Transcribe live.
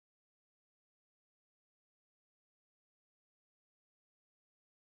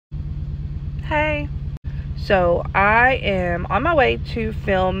Hey. So I am on my way to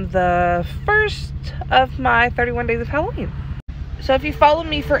film the first of my 31 days of Halloween. So if you follow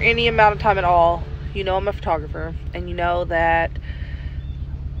me for any amount of time at all, you know I'm a photographer, and you know that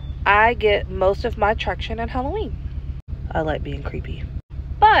I get most of my traction at Halloween. I like being creepy.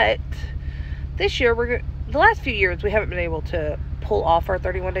 But this year, the last few years, we haven't been able to pull off our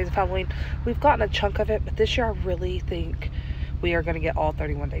 31 days of Halloween. We've gotten a chunk of it, but this year I really think we are going to get all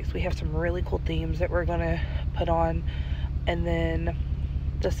 31 days. We have some really cool themes that we're going to put on, and then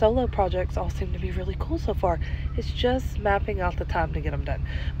the solo projects all seem to be really cool so far. It's just mapping out the time to get them done.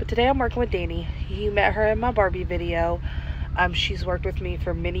 But today I'm working with Dani. You met her in my Barbie video. She's worked with me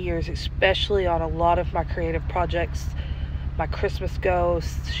for many years, especially on a lot of my creative projects. My Christmas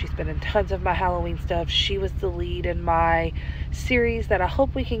ghosts. She's been in tons of my Halloween stuff. She was the lead in my series that I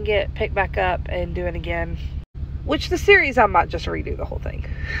hope we can get picked back up and do it again. Which the series I might just redo the whole thing,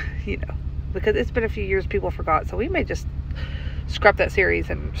 you know, because it's been a few years, people forgot, so we may just scrap that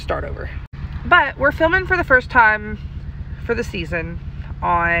series and start over. But we're filming for the first time for the season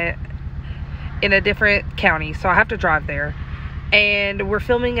in a different county, so I have to drive there. And we're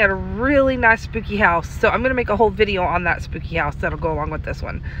filming at a really nice spooky house, so I'm gonna make a whole video on that spooky house that'll go along with this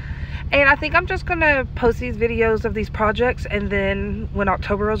one. And I think I'm just gonna post these videos of these projects, and then when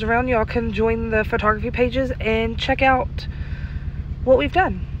October rolls around, y'all can join the photography pages and check out what we've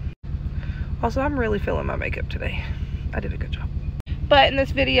done. Also, I'm really feeling my makeup today. I did a good job. But in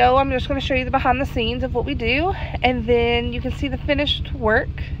this video, I'm just gonna show you the behind the scenes of what we do, and then you can see the finished work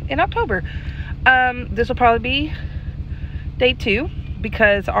in October. This will probably be day 2,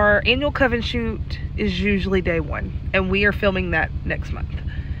 because our annual coven shoot is usually day 1, and we are filming that next month.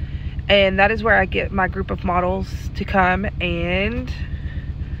 And that is where I get my group of models to come and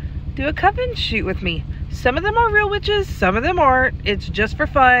do a coven shoot with me. Some of them are real witches, some of them aren't. It's just for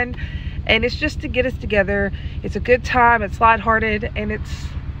fun, and it's just to get us together. It's a good time, it's lighthearted, and it's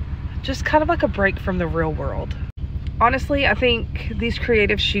just kind of like a break from the real world. Honestly, I think these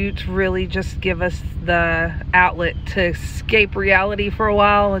creative shoots really just give us the outlet to escape reality for a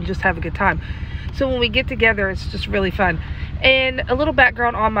while and just have a good time. So when we get together, it's just really fun. And a little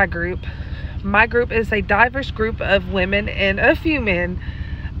background on my group. My group is a diverse group of women and a few men.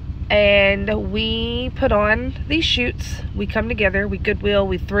 And we put on these shoots. We come together, we goodwill,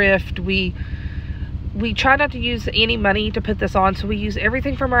 we thrift, we try not to use any money to put this on. So we use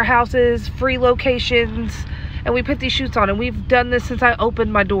everything from our houses, free locations, and we put these shoots on. And we've done this since I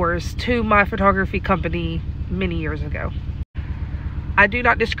opened my doors to my photography company many years ago. I do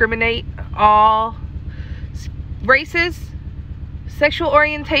not discriminate. All races, sexual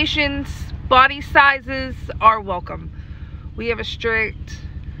orientations, body sizes are welcome. We have a strict,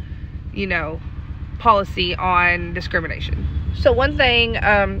 you know, policy on discrimination. So one thing,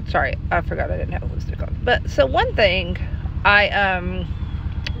 sorry, I forgot I didn't have a lipstick on. But so one thing I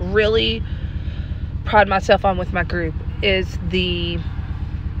really pride myself on with my group is the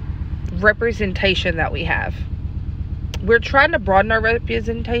representation that we have. We're trying to broaden our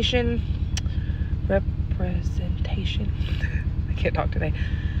representation. I can't talk today.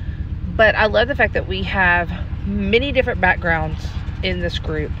 But I love the fact that we have many different backgrounds in this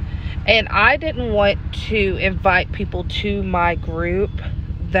group. And I didn't want to invite people to my group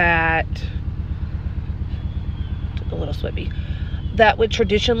that, took a little swippy, that would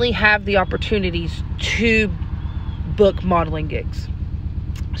traditionally have the opportunities to book modeling gigs.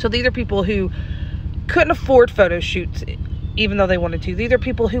 So these are people who couldn't afford photo shoots even though they wanted to. These are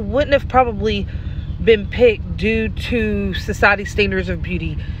people who wouldn't have probably been picked due to society standards of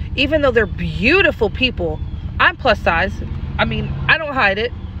beauty, even though they're beautiful people. I'm plus size. I mean, I don't hide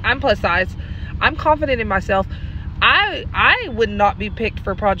it. I'm plus size. I'm confident in myself. I would not be picked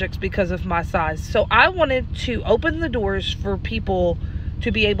for projects because of my size. So I wanted to open the doors for people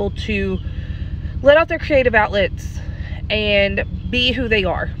to be able to let out their creative outlets and be who they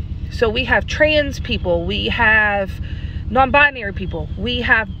are. So we have trans people, we have non-binary people, we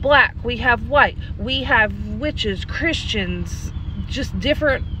have black, we have white, we have witches, Christians, just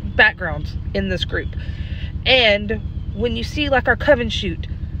different backgrounds in this group. And when you see like our coven shoot,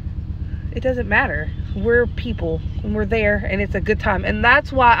 it doesn't matter. We're people and we're there, and it's a good time. And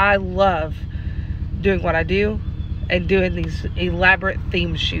that's why I love doing what I do and doing these elaborate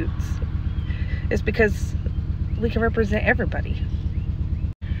theme shoots. It's because we can represent everybody.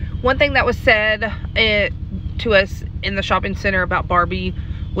 One thing that was said to us in the shopping center about Barbie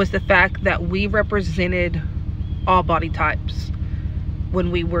was the fact that we represented all body types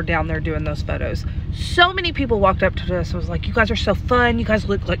when we were down there doing those photos. So many people walked up to us and was like, you guys are so fun, you guys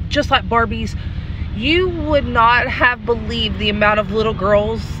look like just like Barbies. You would not have believed the amount of little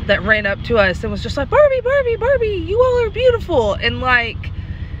girls that ran up to us and was just like, Barbie, Barbie, Barbie, you all are beautiful. And like,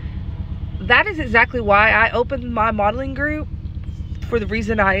 that is exactly why I opened my modeling group, for the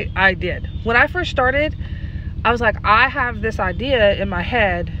reason I did. When I first started, I was like, I have this idea in my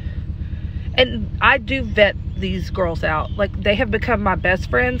head, and I do vet these girls out. Like, they have become my best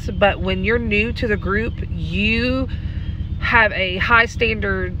friends, but when you're new to the group, you have a high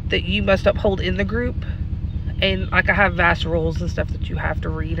standard that you must uphold in the group. And like, I have vast rules and stuff that you have to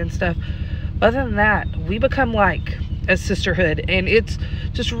read and stuff. Other than that, we become like a sisterhood, and it's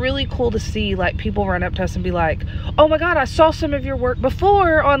just really cool to see like people run up to us and be like, oh my god, I saw some of your work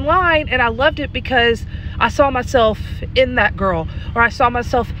before online and I loved it because I saw myself in that girl, or I saw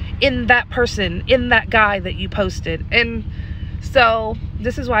myself in that person, in that guy that you posted. And so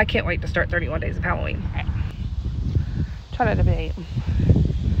this is why I can't wait to start 31 Days of Halloween. Right. Try not to be.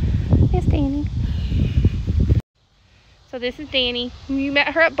 It's Dani. So this is Dani. You met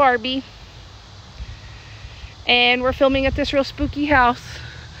her at Barbie. And we're filming at this real spooky house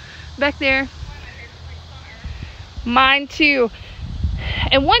back there. Mine too.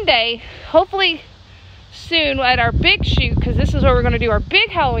 And one day, hopefully soon, at our big shoot, because this is where we're going to do our big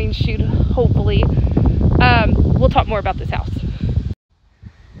Halloween shoot, hopefully, we'll talk more about this house.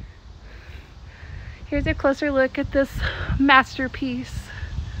 Here's a closer look at this masterpiece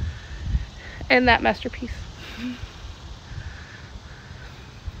and that masterpiece.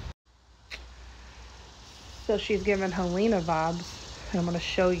 So she's giving Helena vibes, and I'm going to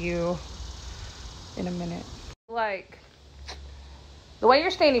show you in a minute. Like, the way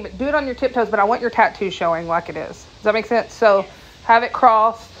you're standing, but do it on your tiptoes, but I want your tattoo showing like it is. Does that make sense? So have it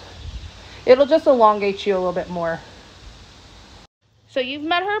crossed. It'll just elongate you a little bit more. So you've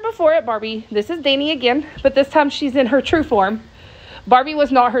met her before at Barbie. This is Dani again, but this time she's in her true form. Barbie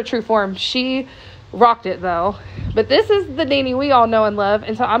was not her true form. She rocked it though. But this is the Dani we all know and love.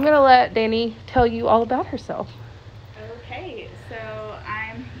 And so I'm going to let Dani tell you all about herself. Okay, so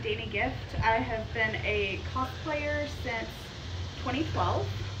I'm Dani Gift. I have been a cosplayer since 2012.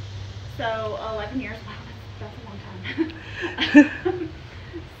 So 11 years. Wow, that's a long time.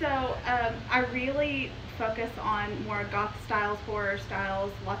 So I really focus on more goth styles, horror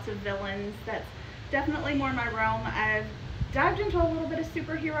styles, lots of villains. That's definitely more my realm. I've dived into a little bit of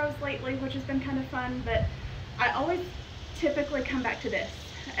superheroes lately, which has been kind of fun, but I always typically come back to this.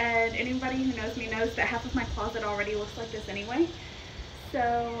 And anybody who knows me knows that half of my closet already looks like this anyway.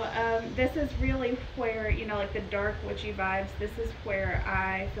 So this is really where, you know, like the dark witchy vibes, this is where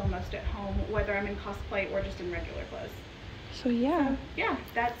I feel most at home, whether I'm in cosplay or just in regular clothes. So yeah. Yeah,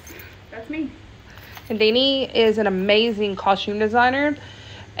 that's me. And Dani is an amazing costume designer,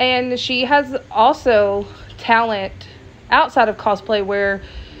 and she has also talent outside of cosplay, where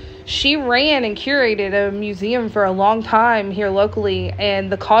she ran and curated a museum for a long time here locally, and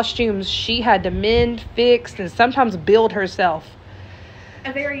the costumes she had to mend, fix, and sometimes build herself.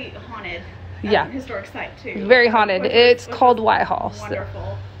 A very haunted historic site too. Very haunted. It's called Whitehall.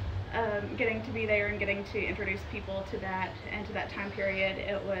 Wonderful. Getting to be there and getting to introduce people to that and to that time period.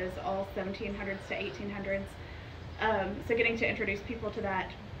 It was all 1700s to 1800s. So getting to introduce people to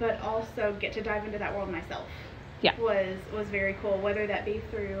that, but also get to dive into that world myself. Yeah, was very cool, whether that be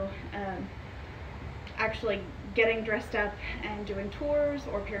through actually getting dressed up and doing tours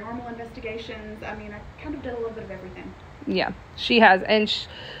or paranormal investigations. I mean, I kind of did a little bit of everything. Yeah, she has, and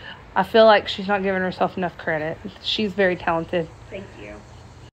I feel like she's not giving herself enough credit. She's very talented. Thank you.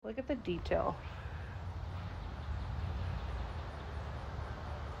 Look at the detail.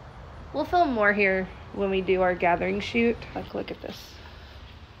 We'll film more here when we do our gathering shoot. Like, look at this.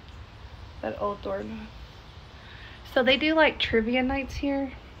 That old door. So they do like trivia nights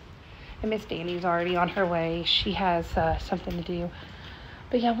here, and Miss Dani's already on her way. She has something to do,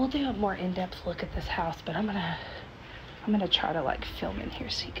 but yeah, we'll do a more in-depth look at this house. But I'm gonna try to like film in here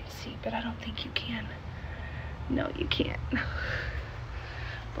so you can see, but I don't think you can. No, you can't.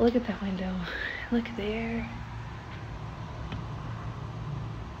 But look at that window. Look there.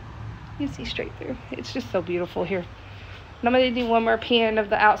 You can see straight through. It's just so beautiful here. And I'm gonna do one more pan of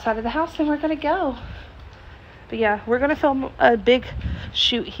the outside of the house, and we're gonna go. But yeah, we're gonna film a big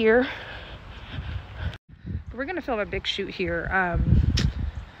shoot here. We're gonna film a big shoot here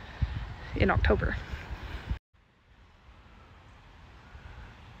in October.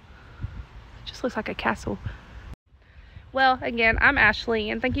 It just looks like a castle. Well, again, I'm Ashley,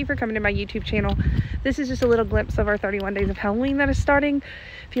 and thank you for coming to my YouTube channel. This is just a little glimpse of our 31 Days of Halloween that is starting.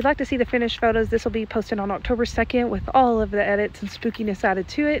 If you'd like to see the finished photos, this will be posted on October 2nd with all of the edits and spookiness added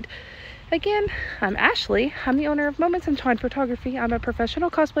to it. Again, I'm Ashley. I'm the owner of Moments Entwined Photography. I'm a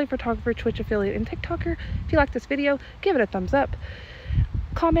professional cosplay photographer, Twitch affiliate, and TikToker. If you like this video, give it a thumbs up,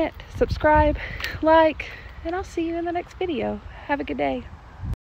 comment, subscribe, like, and I'll see you in the next video. Have a good day.